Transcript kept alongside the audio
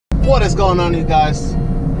What is going on, you guys?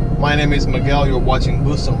 My name is Miguel. You're watching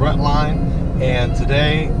Boost and Redline, and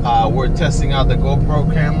today we're testing out the GoPro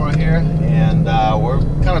camera here, and we're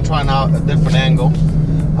kind of trying out a different angle.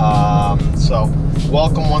 So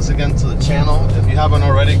welcome once again to the channel. If you haven't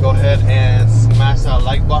already, go ahead and smash that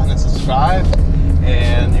like button and subscribe,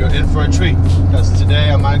 and you're in for a treat, because today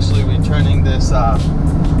I'm actually returning this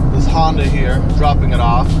this Honda here, dropping it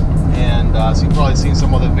off. And so you've probably seen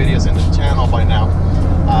some of the videos in the channel by now.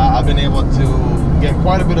 I've been able to get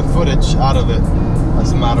quite a bit of footage out of it,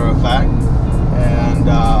 as a matter of fact. And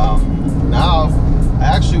now I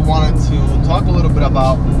actually wanted to talk a little bit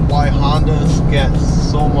about why Hondas get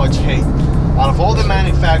so much hate. Out of all the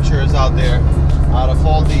manufacturers out there, out of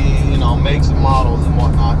all the makes and models and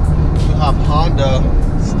whatnot, you have Honda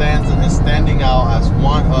standing out as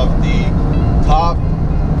one of the top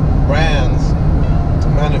brands,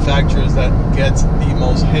 manufacturers that gets the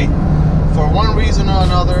most hate. For one reason or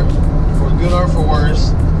another, for good or for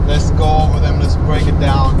worse, let's go over them, let's break it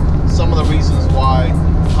down. Some of the reasons why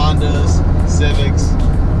Hondas, Civics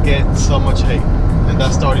get so much hate, and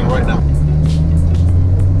that's starting right now.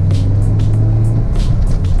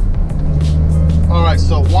 Alright,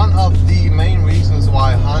 so one of the main reasons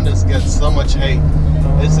why Hondas get so much hate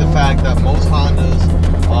is the fact that most Hondas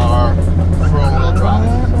are front-wheel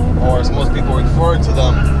drive, or as most people refer to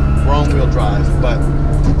them, front-wheel drive. But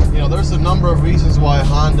there's a number of reasons why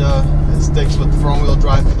Honda sticks with front-wheel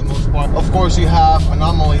drive for the most part. Of course, you have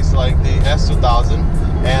anomalies like the S2000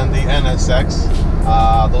 and the NSX.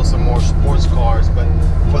 Those are more sports cars, but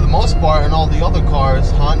for the most part, in all the other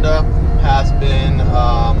cars, Honda has been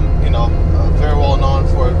very well known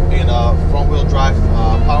for being a front-wheel drive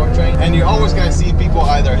powertrain, and you're always going to see people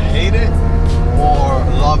either hate it or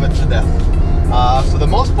love it to death. For the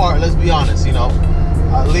most part, let's be honest,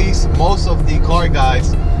 at least most of the car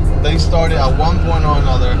guys, they started at one point or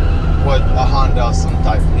another with a Honda of some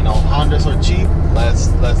type. Hondas are cheap. Let's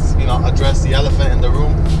address the elephant in the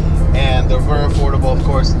room, and they're very affordable, of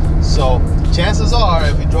course. So chances are,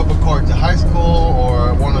 if you drove a car to high school,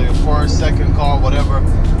 or one of your first, second car, whatever,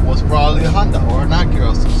 was probably a Honda or an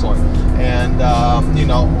Acura of some sort. And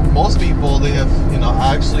most people, they have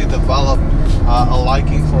actually developed a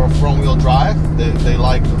liking for a front-wheel drive. They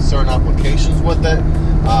like certain applications with it.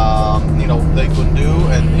 They can do,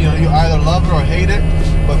 and you either love it or hate it.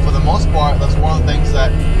 But for the most part, that's one of the things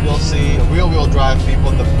that you'll see rear-wheel drive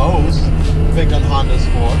people the most pick on Hondas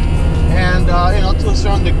for, and to a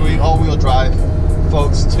certain degree, all-wheel drive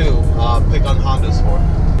folks too pick on Hondas for.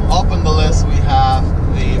 Up on the list, we have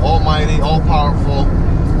the almighty, all-powerful,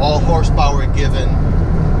 all-horsepower given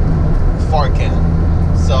fart can.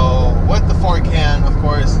 So with the fart can, of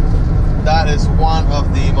course, that is one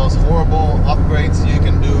of the most horrible upgrades you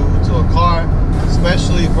can do to a car,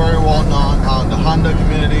 especially very well known on the Honda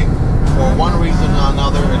community. For one reason or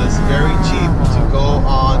another, it is very cheap to go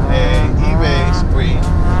on a eBay spree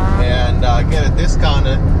and get a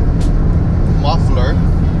discounted muffler,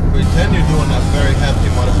 pretend you're doing a very hefty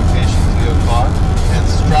modification to your car, and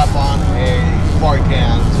strap on a fart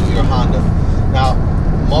can to your Honda. Now,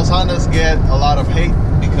 most Hondas get a lot of hate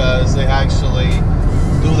because they actually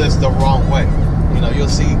do this the wrong way. You'll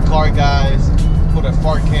see car guys put a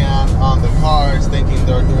fart can on their cars thinking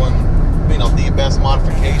they're doing the best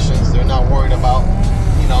modifications. They're not worried about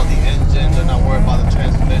the engine, they're not worried about the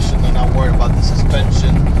transmission, they're not worried about the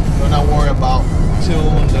suspension, they're not worried about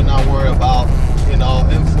tune, they're not worried about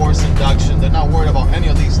in-force induction, they're not worried about any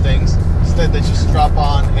of these things. Instead, they just strap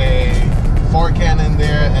on a fart can in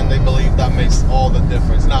there, and they believe that makes all the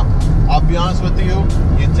difference. Now, I'll be honest with you,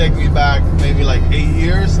 you take me back maybe like 8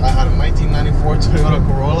 years. I had a 1994 Toyota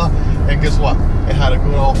Corolla, and guess what? It had a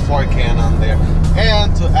good old fart can on there.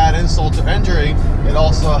 And to add insult to injury, it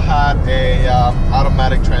also had a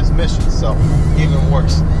automatic transmission, so even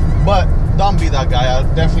worse. But don't be that guy. I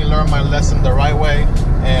definitely learned my lesson the right way,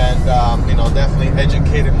 and definitely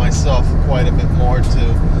educated myself quite a bit more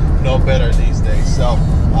to know better these days. So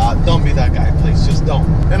don't be that guy, please, just don't.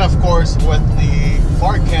 And of course, with the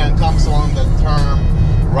fart can comes along the term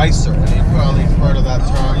ricer, and you've probably heard of that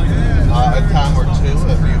term a time or two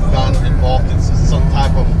if you've gotten involved in some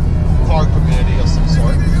type of car community of some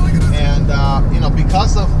sort. And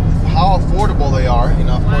because of how affordable they are,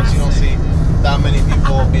 of course you don't see that many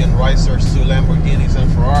people being ricers to Lamborghinis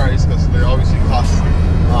and Ferraris, because they obviously cost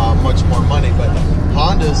much more money. But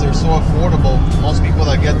Hondas, they're so affordable. Most people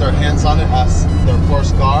that get their hands on it as their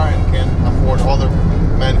first car and can afford other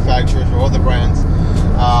manufacturers or other brands,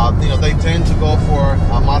 they tend to go for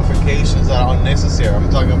modifications that are unnecessary. I'm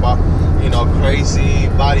talking about crazy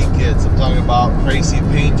body kits. I'm talking about crazy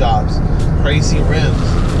paint jobs, crazy rims,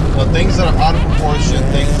 things that are out of proportion,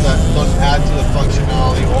 things that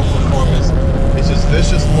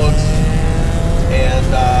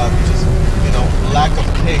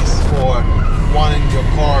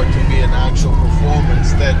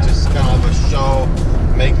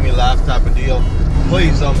drive type of deal,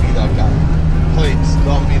 please don't be that guy. Please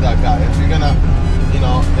don't be that guy. If you're gonna, you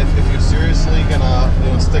know, if you're seriously gonna,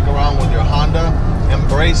 you know, stick around with your Honda,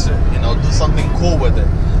 embrace it. You know, do something cool with it.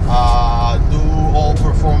 Do all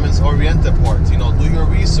performance-oriented parts. You know, do your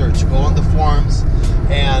research. Go on the forums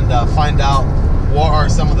and find out what are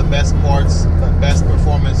some of the best parts, the best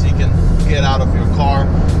performance you can get out of your car,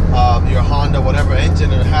 your Honda, whatever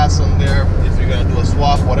engine it has on there. If you're gonna do a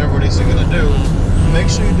swap, whatever it is you're gonna do, make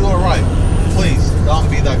sure you do it right. Please don't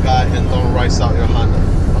be that guy and don't rice out your Honda.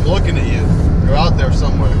 I'm looking at you. You're out there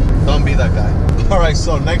somewhere. Don't be that guy. All right,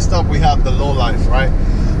 so next up we have the low life, right?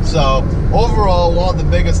 So overall, one of the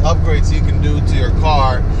biggest upgrades you can do to your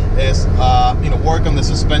car is, you know, work on the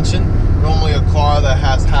suspension. Normally a car that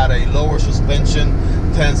has had a lower suspension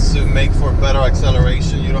tends to make for better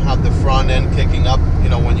acceleration. You don't have the front end kicking up, you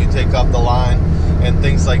know, when you take up the line and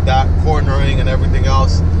things like that, cornering and everything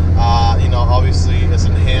else. You know, obviously it's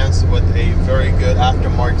enhanced with a very good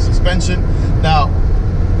aftermarket suspension. Now,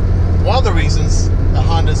 one of the reasons the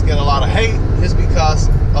Hondas get a lot of hate is because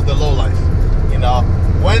of the low life. You know,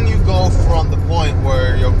 when you go from the point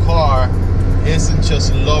where your car isn't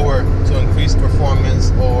just lower to increase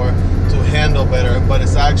performance or to handle better, but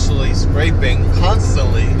it's actually scraping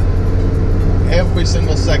constantly every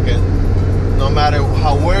single second, no matter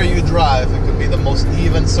where you drive, it could be the most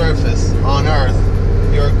even surface on earth,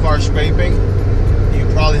 your car scraping, you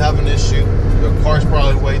probably have an issue. Your car's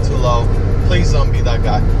probably way too low. Please don't be that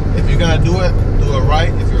guy. If you're gonna do it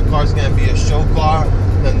right. If your car's gonna be a show car,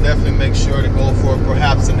 then definitely make sure to go for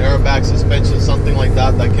perhaps an airbag suspension, something like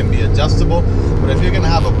that that can be adjustable. But if you're gonna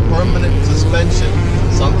have a permanent suspension,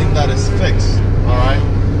 something that is fixed, all right,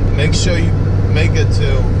 make sure you make it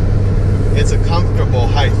to it's a comfortable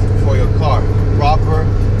height for your car, proper,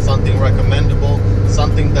 something recommendable,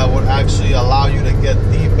 something that would actually allow you to get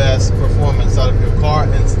the best performance out of your car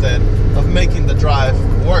instead of making the drive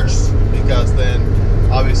worse, because then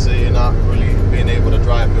obviously you're not really being able to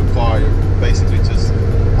drive your car. You're basically just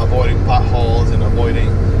avoiding potholes and avoiding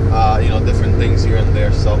you know, different things here and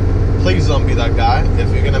there. So please don't be that guy.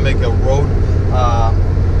 If you're gonna make a road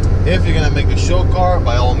if you're gonna make a show car,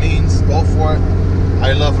 by all means go for it.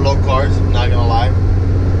 I love low cars, I'm not gonna lie,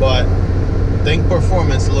 but think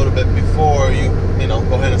performance a little bit before you know,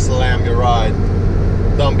 go ahead and slam your ride.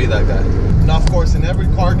 Don't be that guy. Now, of course, in every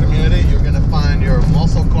car community, you're gonna find your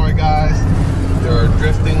muscle car guys, your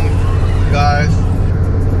drifting guys,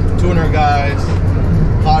 tuner guys,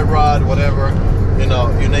 hot rod, whatever, you know,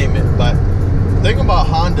 you name it. But the thing about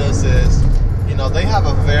Hondas is, you know, they have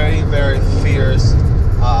a very, very fierce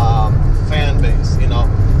fan base. You know,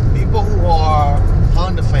 people who are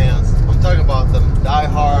Honda fans, I'm talking about them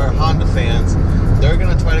die-hard Honda fans, they're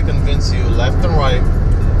gonna try to convince you left and right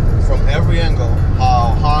from every angle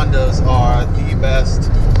how Hondas are the best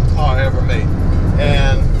car ever made.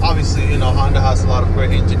 And obviously, you know, Honda has a lot of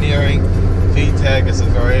great engineering. VTEC is a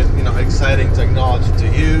very, you know, exciting technology to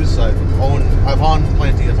use. I've owned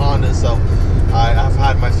plenty of Hondas, so I've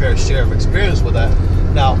had my fair share of experience with that.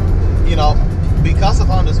 Now, you know, because of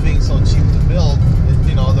Hondas being so cheap to build,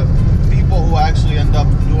 you know, the people who actually end up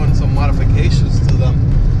doing some modifications to them,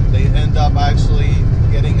 they end up actually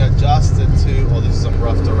getting adjusted to, oh, this is some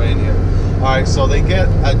rough terrain here. All right, so they get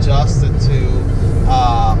adjusted to,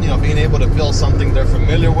 you know, being able to build something they're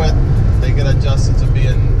familiar with. They get adjusted to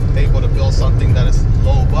being able to build something that is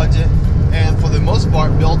low budget. And for the most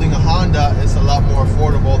part, building a Honda is a lot more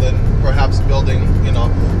affordable than perhaps building, you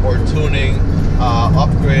know, or tuning,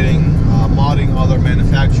 upgrading, modding other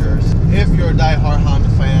manufacturers. If you're a die-hard Honda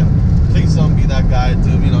fan, please don't be that guy to,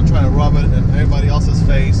 you know, try to rub it in everybody else's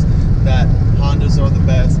face that Hondas are the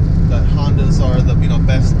best, that Hondas are the, you know,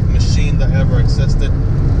 best machine that ever existed.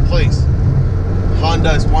 Please,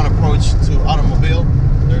 Honda is one approach to automobile.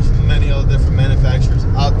 There's many other different manufacturers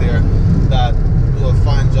out there that do a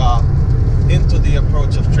fine job into the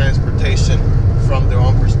approach of transportation from their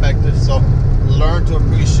own perspective. So learn to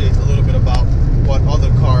appreciate a little bit about what other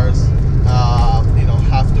cars you know,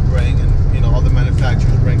 have to bring, and, you know, other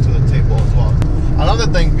manufacturers bring to the table as well. Another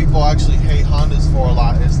thing people actually hate Hondas for a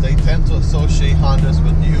lot is they tend to associate Hondas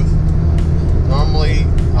with youth. Normally,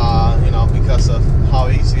 you know, because of how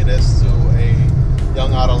easy it is to a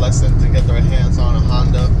young adolescent to get their hands on a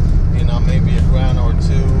Honda, you know, maybe $1,000 or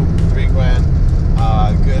 $2,000,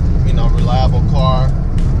 $3,000, good, you know, reliable car,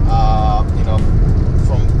 you know,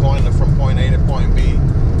 from going from point A to point B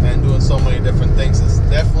and doing so many different things. It's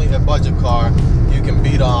definitely a budget car you can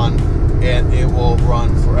beat on, and it will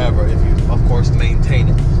run forever if you, of course, maintain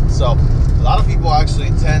it. So a lot of people actually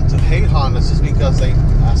tend to hate Hondas just because they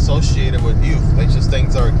associate it with youth. They just think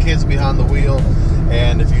there are kids behind the wheel,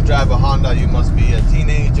 and if you drive a Honda, you must be a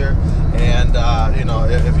teenager.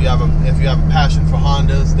 you have a passion for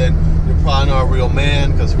Hondas, then you're probably not a real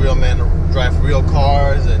man, because real men drive real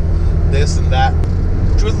cars and this and that.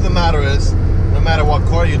 Truth of the matter is, no matter what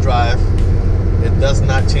car you drive, it does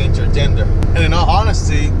not change your gender. And in all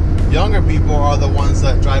honesty, younger people are the ones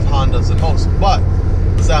that drive Hondas the most. But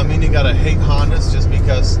does that mean you gotta hate Hondas just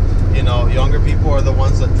because, you know, younger people are the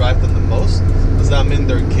ones that drive them the most? Does that mean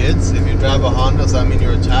they're kids? If you drive a Honda, does that mean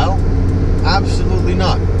you're a child? Absolutely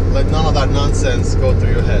not. Let none of that nonsense go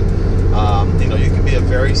through your head. You know, you can be a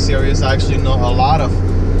very serious. I actually know a lot of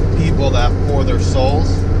people that pour their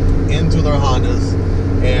souls into their Hondas,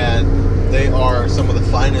 and they are some of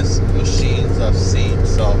the finest machines I've seen.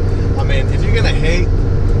 So, I mean, if you're gonna hate,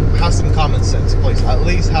 have some common sense, please. At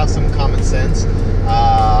least have some common sense.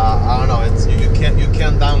 I don't know. It's you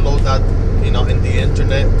can't download that, you know, in the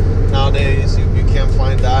internet nowadays. You can't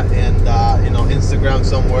find that in you know, Instagram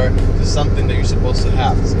somewhere. It's something that you're supposed to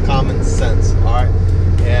have. It's common sense. All right.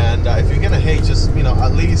 And if you're gonna hate, just, you know,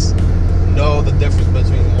 at least know the difference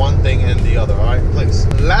between one thing and the other. All right, please.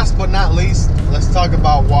 Last but not least, let's talk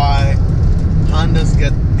about why Hondas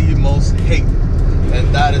get the most hate,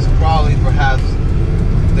 and that is probably perhaps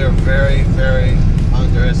they're very, very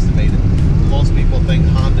underestimated. Most people think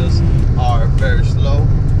Hondas are very slow.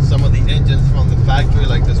 Some of the engines from the factory,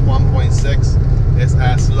 like this 1.6, is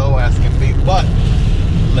as slow as can be, but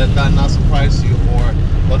let that not surprise you, or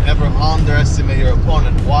don't ever underestimate your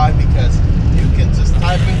opponent. Why? Because you can just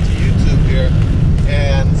type into YouTube here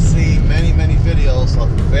and see many, many videos of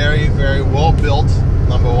very, very well built,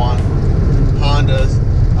 number one, Hondas.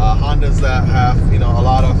 Hondas that have, you know, a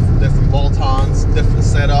lot of different bolt-ons, different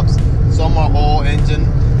setups. Some are all engine,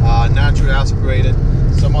 naturally aspirated.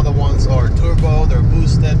 Some other ones are turbo, they're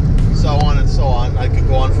boosted, so on and so on. I could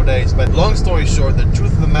go on for days, but long story short, the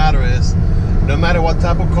truth of the matter is, no matter what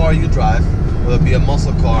type of car you drive, whether it be a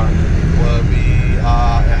muscle car, whether it be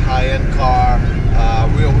a high-end car,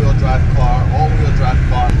 rear-wheel drive car, all-wheel drive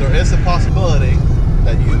car, there is a possibility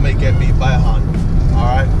that you may get beat by a Honda. All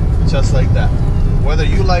right, just like that. Whether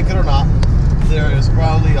you like it or not, there is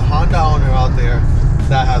probably a Honda owner out there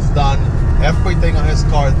that has done everything on his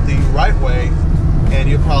car the right way, and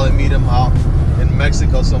you'll probably meet him out in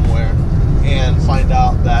Mexico somewhere and find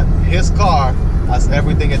out that his car has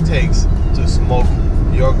everything it takes to smoke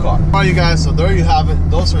your car. Alright, you guys, so there you have it.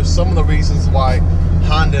 Those are some of the reasons why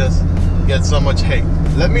Hondas get so much hate.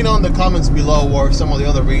 Let me know in the comments below what are some of the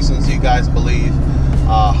other reasons you guys believe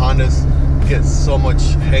Hondas get so much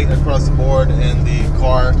hate across the board in the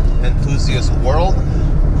car enthusiast world.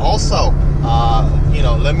 Also, you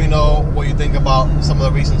know, let me know what you think about some of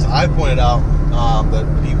the reasons I pointed out that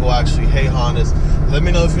people actually hate Hondas. Let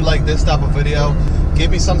me know if you like this type of video. Give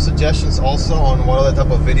me some suggestions also on what other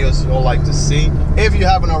type of videos you'll like to see. If you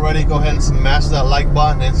haven't already, go ahead and smash that like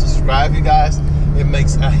button and subscribe, you guys. It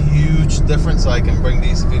makes a huge difference so I can bring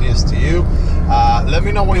these videos to you. Let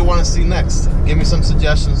me know what you want to see next. Give me some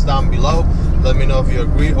suggestions down below. Let me know if you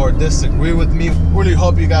agree or disagree with me. Really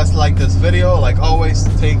hope you guys like this video. Like always,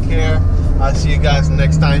 take care. I'll see you guys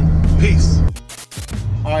next time. Peace.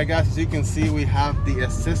 Alright guys, as you can see, we have the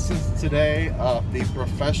assistance today of the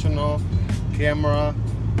professional camera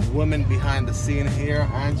woman behind the scene here,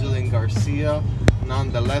 Angeline Garcia.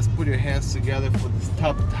 Nonetheless, put your hands together for this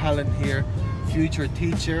top talent here, future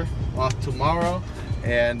teacher of tomorrow.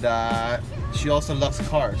 And she also loves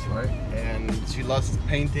cars, right? And she loves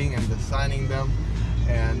painting and designing them,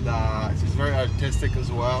 and she's very artistic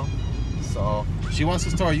as well. So she wants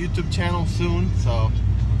to start a YouTube channel soon, so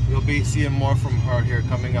you'll be seeing more from her here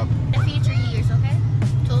coming up in the future years, okay?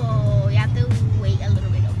 So you have to wait a little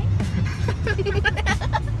bit, okay?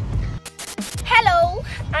 Hello,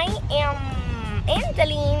 I am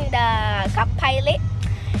Angeline, the Cup pilot,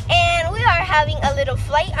 and we are having a little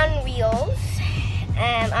flight on wheels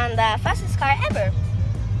and on the fastest car ever.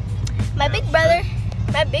 My big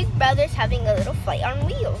brother's having a little flight on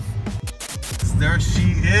wheels. There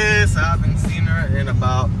she is. I haven't seen her in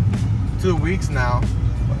about 2 weeks now,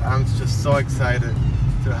 but I'm just so excited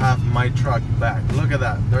to have my truck back. Look at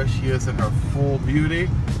that. There she is in her full beauty.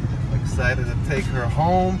 Excited to take her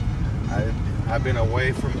home. I've been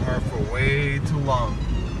away from her for way too long.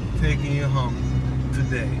 Taking you home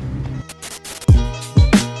today.